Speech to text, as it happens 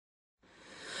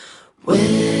Where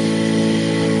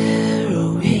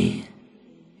are we?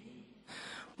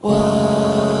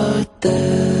 What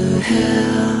the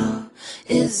hell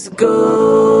is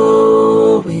going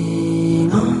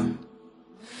on?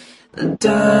 The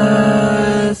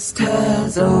dust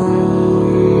has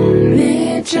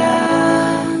only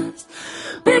just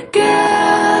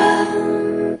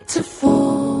begun to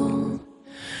fall.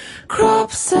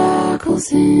 Crop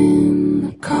circles in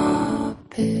the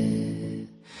carpet,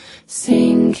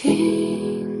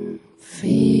 sinking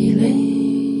feeling.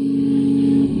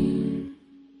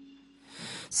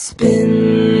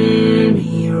 Spin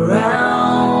me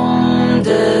round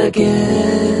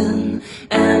again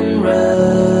and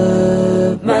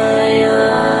rub my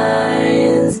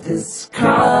eyes. This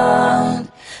can't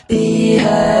be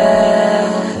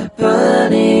happening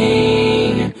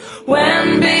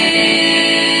when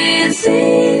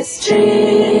busy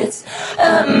streets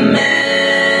a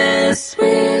mess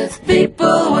with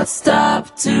people would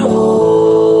stop to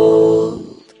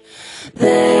hold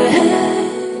their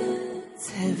heads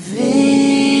heavy.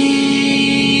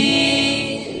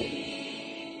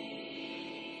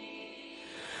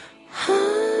 Hide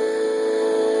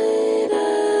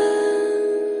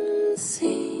and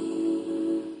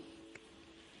seek,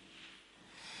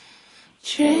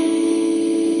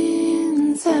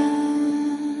 trains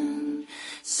and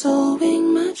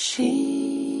sewing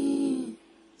machines.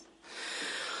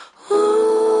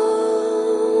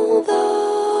 All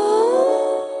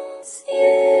those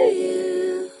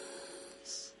years,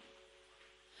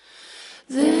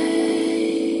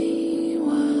 they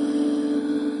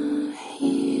were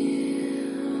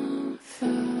here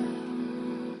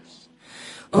first.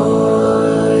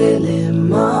 Oily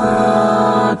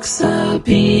marks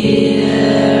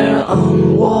appear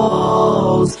on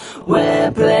walls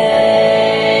where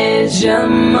pleasure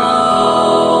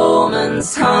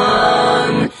moments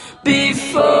hung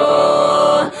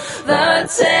before the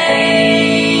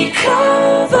takeover,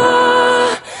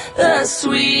 the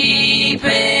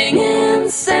sweeping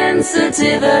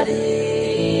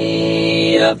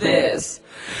insensitivity of this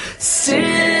still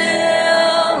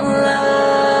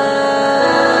life.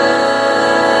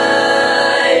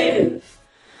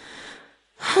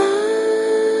 Hide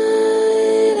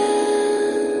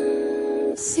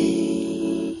and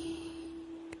seek,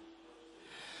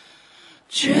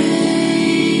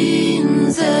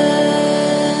 trains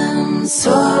and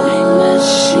sewing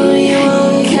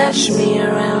machines, catch me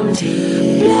around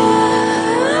here. Blood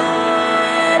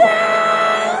and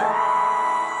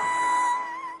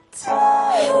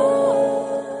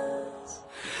tears,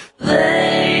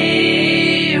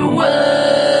 they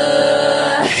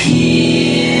were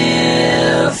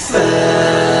here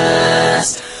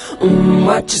first.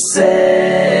 What you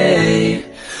say?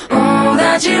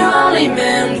 That you only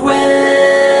meant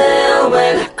well,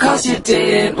 'cause you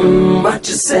did. What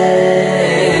you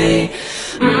say?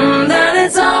 That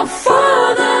it's all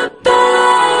for the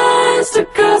best,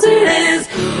 'cause it is.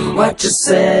 What you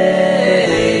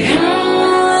say?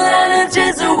 That it's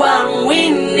just what we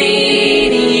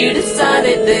need, and you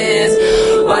decided this.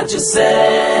 What you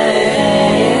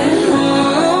say?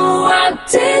 What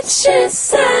did she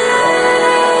say?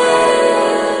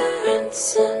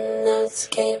 Rinse and notes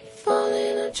keep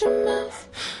falling out your mouth.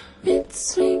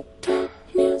 Mid-sweet talk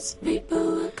news,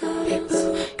 people are caught.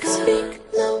 Speak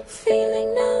no, feeling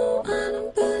no. I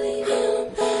don't believe you.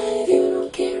 You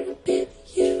don't care a bit.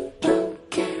 You don't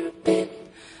care a bit.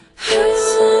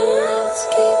 Rinse and notes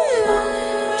keep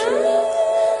falling out your mouth.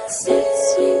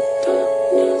 Mid-sweet talk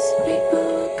news, people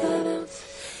are caught.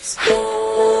 Speak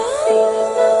no,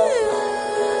 feeling no.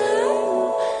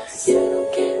 You don't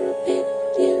care a bit.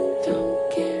 You don't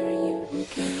care. You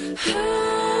don't care.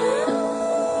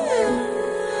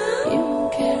 You don't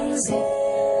care a bit.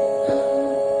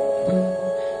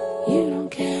 You don't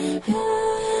care a bit.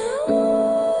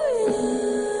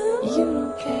 You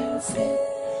don't care a bit.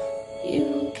 You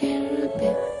don't care a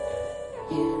bit.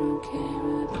 You don't care a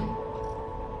bit.